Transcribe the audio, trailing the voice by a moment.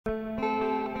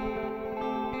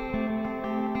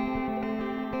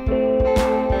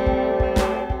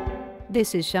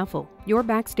This is Shuffle, your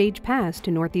backstage pass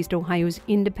to Northeast Ohio's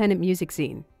independent music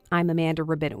scene. I'm Amanda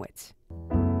Rabinowitz.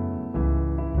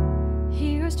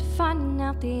 Here's to finding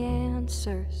out the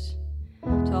answers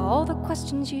to all the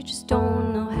questions you just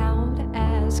don't know how to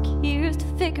ask. Here's to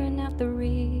figuring out the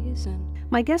reason.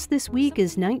 My guest this week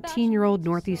is 19-year-old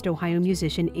Northeast Ohio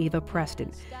musician Ava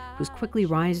Preston, who's quickly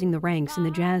rising the ranks in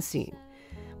the jazz scene.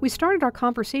 We started our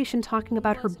conversation talking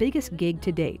about her biggest gig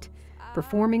to date,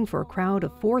 performing for a crowd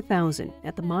of 4,000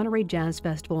 at the Monterey Jazz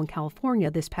Festival in California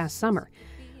this past summer.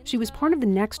 She was part of the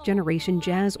Next Generation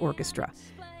Jazz Orchestra.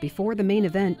 Before the main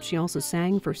event, she also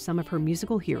sang for some of her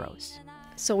musical heroes.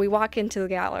 So we walk into the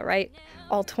gala, right?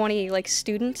 All 20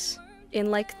 students in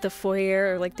the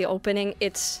foyer or the opening.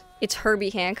 It's Herbie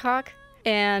Hancock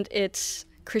and it's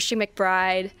Christian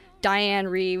McBride, Diane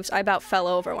Reeves. I about fell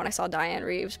over when I saw Diane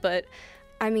Reeves, but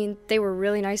I mean, they were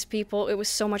really nice people. It was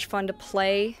so much fun to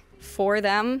play for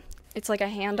them. It's like a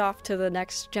handoff to the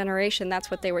next generation.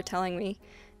 That's what they were telling me.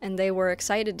 And they were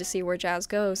excited to see where jazz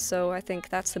goes, so I think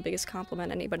that's the biggest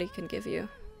compliment anybody can give you.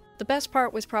 The best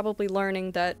part was probably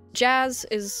learning that jazz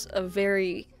is a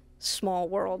very small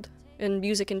world, and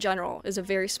music in general is a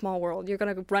very small world. You're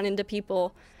going to run into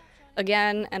people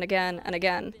again and again and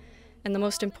again. And the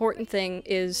most important thing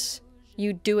is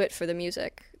you do it for the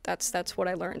music. That's what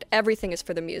I learned. Everything is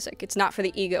for the music. It's not for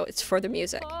the ego, it's for the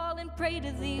music. Fall and prey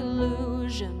to the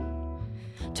illusion.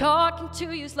 Talking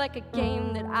to you's like a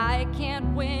game that I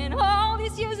can't win. All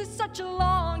these years is such a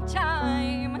long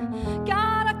time.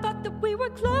 God, I thought that we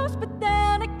were close, but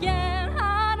then again,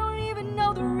 I don't even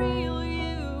know the real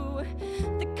you.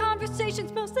 The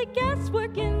conversation's mostly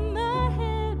guesswork in my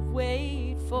head.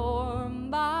 Wait for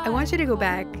my... I want you to go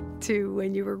back to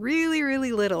when you were really,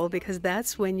 really little, because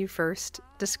that's when you first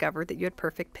discovered that you had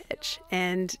perfect pitch.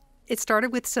 And it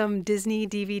started with some Disney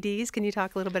DVDs. Can you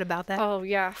talk a little bit about that? Oh,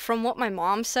 yeah. From what my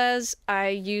mom says, I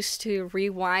used to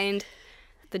rewind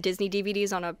the Disney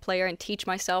DVDs on a player and teach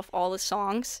myself all the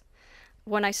songs.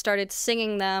 When I started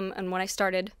singing them and when I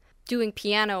started doing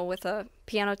piano with a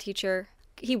piano teacher,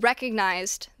 he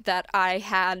recognized that I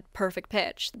had perfect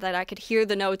pitch, that I could hear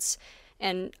the notes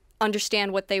and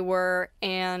understand what they were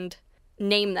and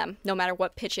name them, no matter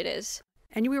what pitch it is.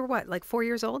 And you were what, 4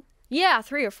 years old? Yeah,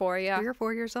 3 or 4, yeah. 3 or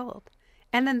 4 years old.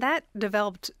 And then that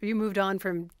developed, you moved on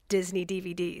from Disney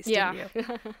DVDs, didn't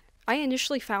you? I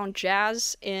initially found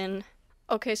jazz in,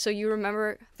 so you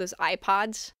remember those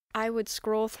iPods? I would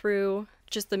scroll through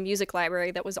just the music library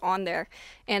that was on there,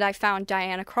 and I found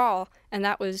Diana Krall, and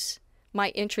that was my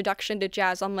introduction to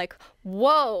jazz. I'm like,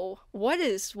 whoa, what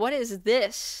is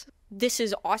this? This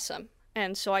is awesome.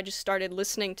 And so I just started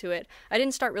listening to it. I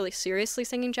didn't start really seriously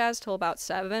singing jazz till about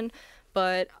 7,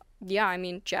 but yeah, I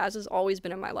mean, jazz has always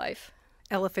been in my life.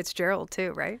 Ella Fitzgerald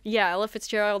too, right? Yeah, Ella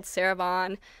Fitzgerald, Sarah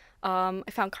Vaughan. I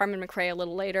found Carmen McRae a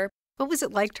little later. What was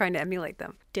it like trying to emulate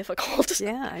them? Difficult.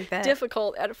 Yeah, I bet.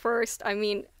 Difficult at first. I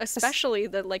mean, especially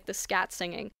the scat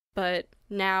singing. But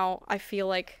now I feel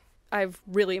like I've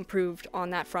really improved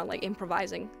on that front,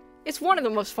 improvising. It's one of the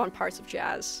most fun parts of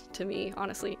jazz to me,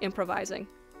 honestly, improvising.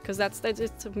 Because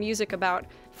it's music about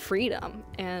freedom,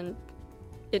 and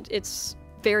it's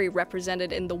very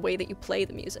represented in the way that you play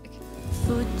the music.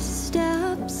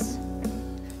 Footsteps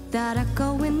that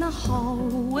echo in the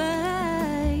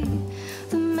hallway,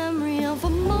 the memory of a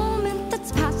moment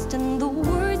that's past and the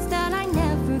words that I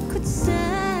never could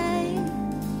say.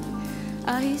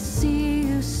 I see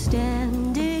you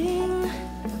standing,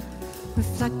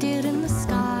 reflected in the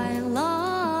skyline.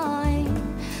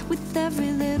 With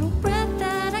every little breath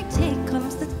that I take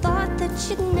comes the thought that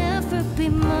you'd never be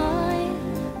mine.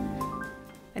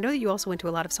 I know that you also went to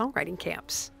a lot of songwriting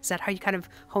camps. Is that how you kind of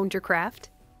honed your craft?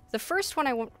 The first one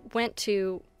I went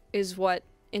to is what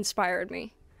inspired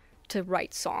me to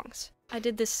write songs. I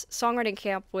did this songwriting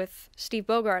camp with Steve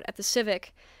Bogart at the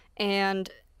Civic, and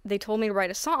they told me to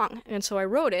write a song, and so I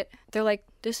wrote it. They're like,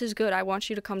 this is good, I want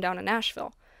you to come down to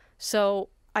Nashville. So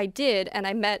I did, and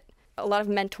I met a lot of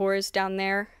mentors down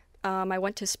there. I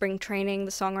went to spring training,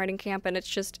 the songwriting camp, and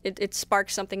it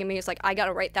sparked something in me. It's like, I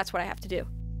gotta write, that's what I have to do.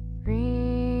 Ringing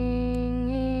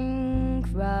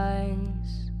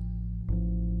cries,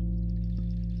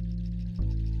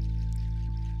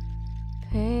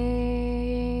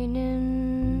 pain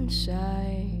inside.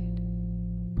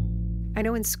 I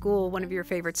know in school, one of your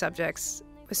favorite subjects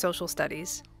was social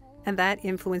studies, and that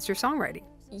influenced your songwriting.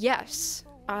 Yes,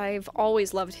 I've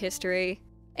always loved history,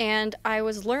 and I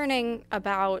was learning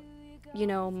about,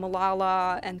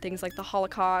 Malala and things like the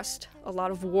Holocaust, a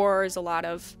lot of wars, a lot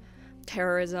of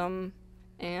terrorism,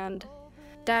 and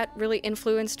that really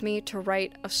influenced me to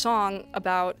write a song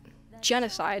about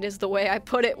genocide, is the way I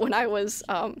put it when I was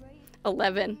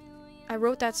 11. I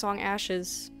wrote that song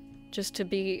Ashes just to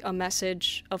be a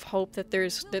message of hope that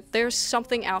there's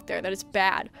something out there, that it's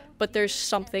bad, but there's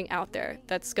something out there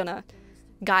that's gonna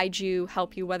guide you,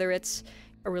 help you, whether it's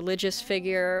a religious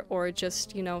figure or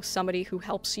just, you know, somebody who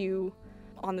helps you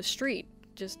on the street.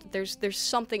 Just there's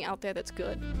something out there that's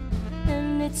good.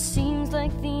 And it seems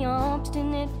like the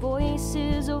obstinate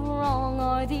voices of wrong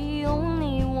are the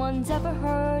only ones ever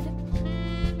heard.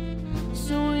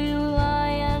 So you lie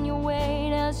and you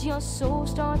wait as your soul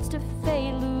starts to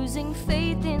fade, losing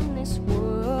faith in this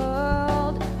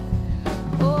world.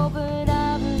 Oh, but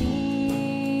I believe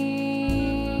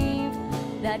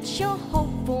that your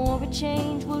hope for a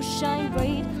change will shine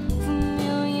bright for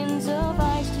millions of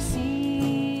eyes to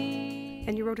see.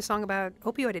 And you wrote a song about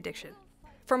opioid addiction.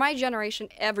 For my generation,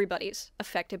 everybody's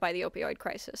affected by the opioid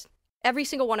crisis. Every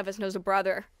single one of us knows a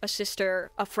brother, a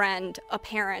sister, a friend, a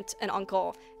parent, an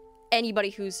uncle, anybody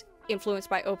who's influenced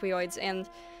by opioids, and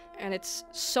it's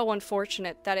so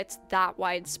unfortunate that it's that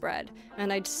widespread.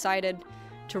 And I decided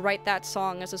to write that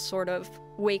song as a sort of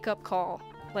wake-up call.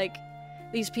 Like,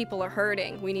 these people are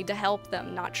hurting. We need to help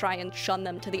them, not try and shun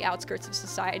them to the outskirts of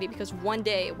society, because one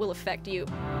day it will affect you.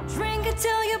 Drink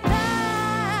until you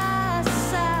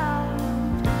pass out.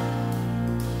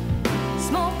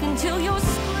 Smoke until you're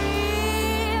screaming.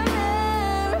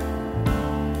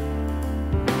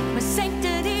 But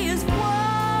sanctity is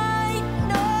white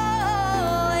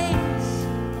noise,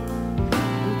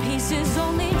 and peace is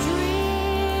only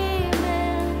dreaming.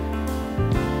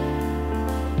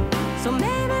 So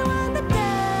maybe when the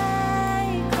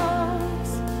day comes,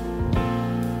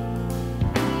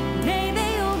 maybe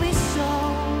you'll be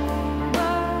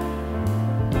sober.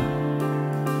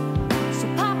 So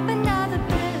pop another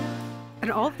pill.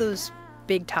 And all of those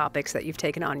big topics that you've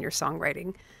taken on in your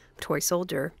songwriting, Toy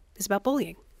Soldier is about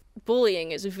bullying.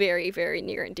 Bullying is very, very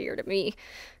near and dear to me,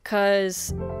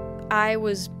 because I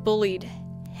was bullied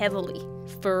heavily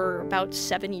for about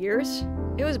 7 years.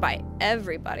 It was by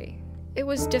everybody. It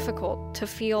was difficult to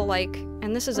feel like,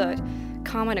 and this is a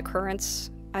common occurrence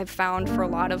I've found for a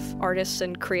lot of artists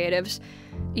and creatives,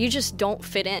 you just don't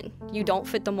fit in. You don't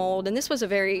fit the mold, and this was a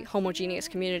very homogeneous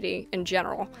community in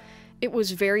general. It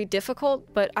was very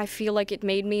difficult, but I feel like it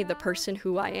made me the person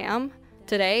who I am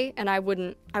today, and I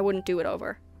wouldn't do it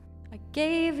over. I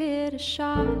gave it a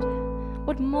shot.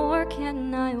 What more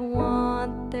can I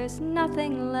want? There's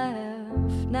nothing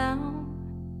left now.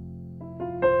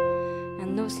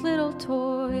 And those little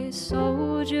toy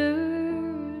soldiers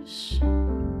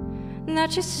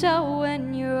that you sell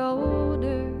when you're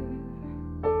older,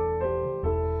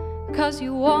 'cause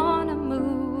you wanna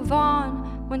move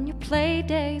on when your play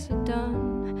days are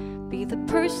done. Be the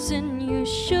person you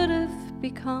should have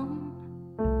become.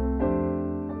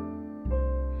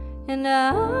 And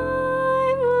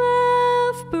I'm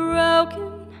left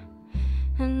broken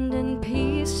and in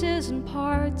pieces and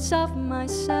parts of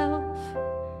myself,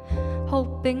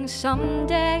 hoping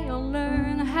someday I'll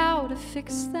learn how to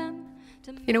fix them.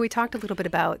 You know, we talked a little bit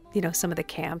about, some of the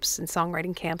camps and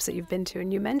songwriting camps that you've been to,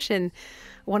 and you mentioned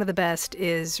one of the best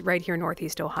is right here in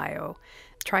Northeast Ohio.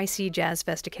 Tri-C Jazz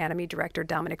Fest Academy director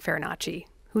Dominic Farinacci,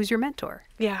 who's your mentor.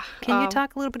 Yeah. Can you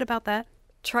talk a little bit about that?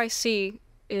 Tri-C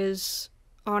is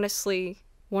honestly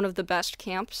one of the best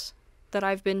camps that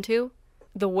I've been to.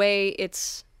 The way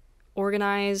it's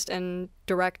organized and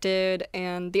directed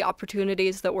and the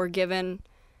opportunities that we're given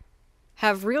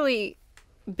have really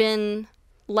been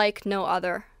like no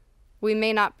other. We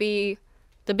may not be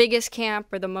the biggest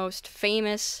camp or the most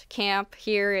famous camp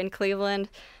here in Cleveland,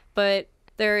 but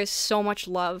there is so much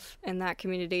love in that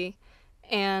community.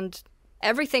 And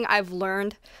everything I've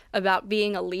learned about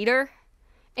being a leader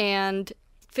and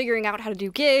figuring out how to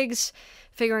do gigs,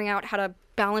 figuring out how to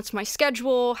balance my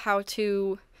schedule, how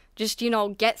to just,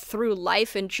 get through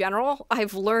life in general,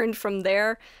 I've learned from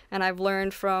there, and I've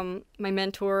learned from my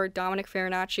mentor, Dominic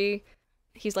Farinacci.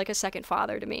 He's like a second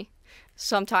father to me.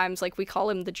 Sometimes, we call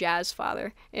him the jazz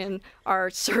father in our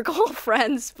circle of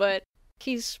friends, but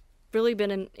he's really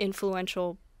been an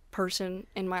influential person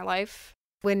in my life.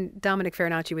 When Dominic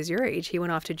Farinacci was your age, he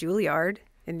went off to Juilliard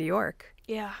in New York.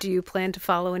 Yeah. Do you plan to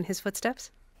follow in his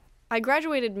footsteps? I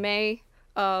graduated May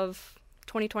of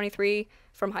 2023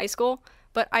 from high school,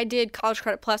 but I did College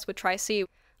Credit Plus with Tri-C,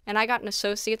 and I got an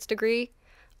associate's degree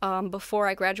before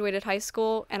I graduated high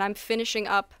school, and I'm finishing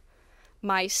up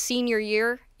my senior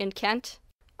year in Kent.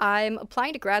 I'm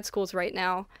applying to grad schools right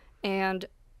now, and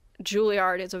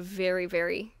Juilliard is a very,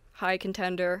 very high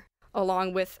contender,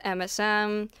 along with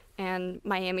MSM and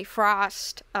Miami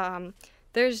Frost. And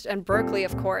Berkeley,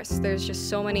 of course. There's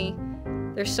so many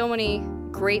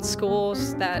great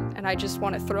schools and I just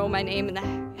want to throw my name in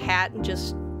the hat and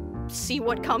just see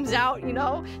what comes out, you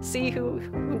know, see who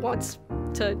wants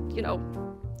to, you know,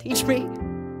 teach me.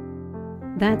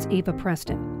 That's Ava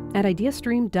Preston. At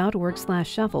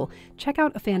ideastream.org/shuffle, check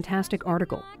out a fantastic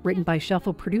article written by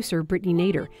Shuffle producer Brittany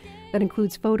Nader that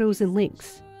includes photos and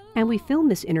links. And we filmed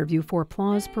this interview for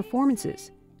Applause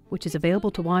Performances, which is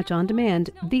available to watch on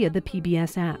demand via the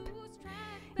PBS app.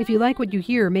 If you like what you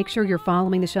hear, make sure you're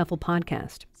following the Shuffle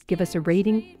podcast. Give us a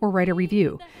rating or write a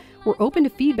review. We're open to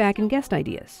feedback and guest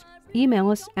ideas. Email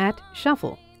us at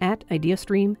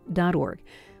shuffle@ideastream.org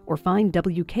or find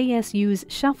WKSU's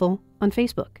Shuffle on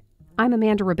Facebook. I'm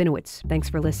Amanda Rabinowitz. Thanks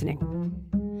for listening.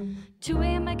 2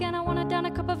 a.m. again, I wanna down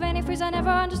a cup of antifreeze. I never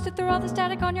understood through all the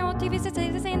static on your old TVs that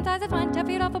say the same size as mine. 10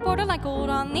 feet off a border like gold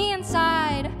on the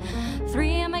inside.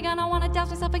 3 a.m. again, I wanna douse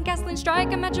myself in gasoline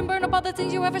strike. Imagine burn up all the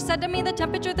things you ever said to me. The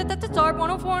temperature that's at start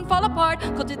 104 and fall apart.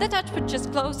 Cold to the touch, but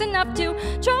just close enough to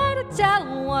try to tell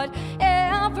what